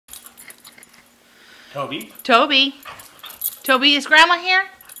Toby. Toby. Toby, is Grandma here?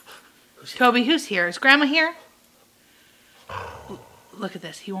 Toby, who's here? Is Grandma here? Look at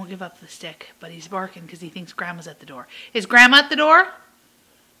this. He won't give up the stick, but he's barking because he thinks Grandma's at the door. Is Grandma at the door?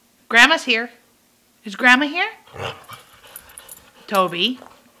 Grandma's here. Is Grandma here? Toby.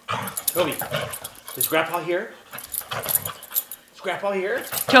 Toby. Is Grandpa here? Is Grandpa here?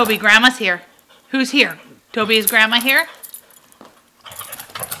 Toby, Grandma's here. Who's here? Toby, is Grandma here?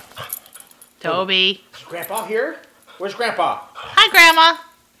 Toby. Is Grandpa here? Where's Grandpa? Hi, Grandma.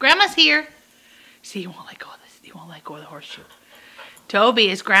 Grandma's here. See, he won't let go of this. He won't let go of the horseshoe. Toby,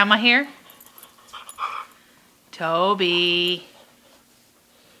 is Grandma here? Toby.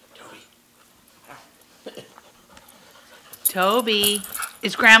 Toby. Toby.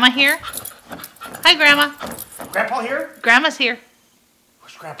 Is Grandma here? Hi, Grandma. Grandpa here? Grandma's here.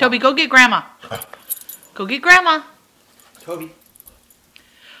 Where's Grandpa? Toby, go get Grandma. Go get Grandma. Toby.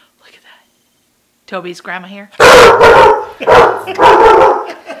 Look at that. Toby's Grandma here?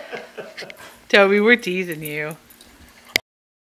 Toby, we're teasing you.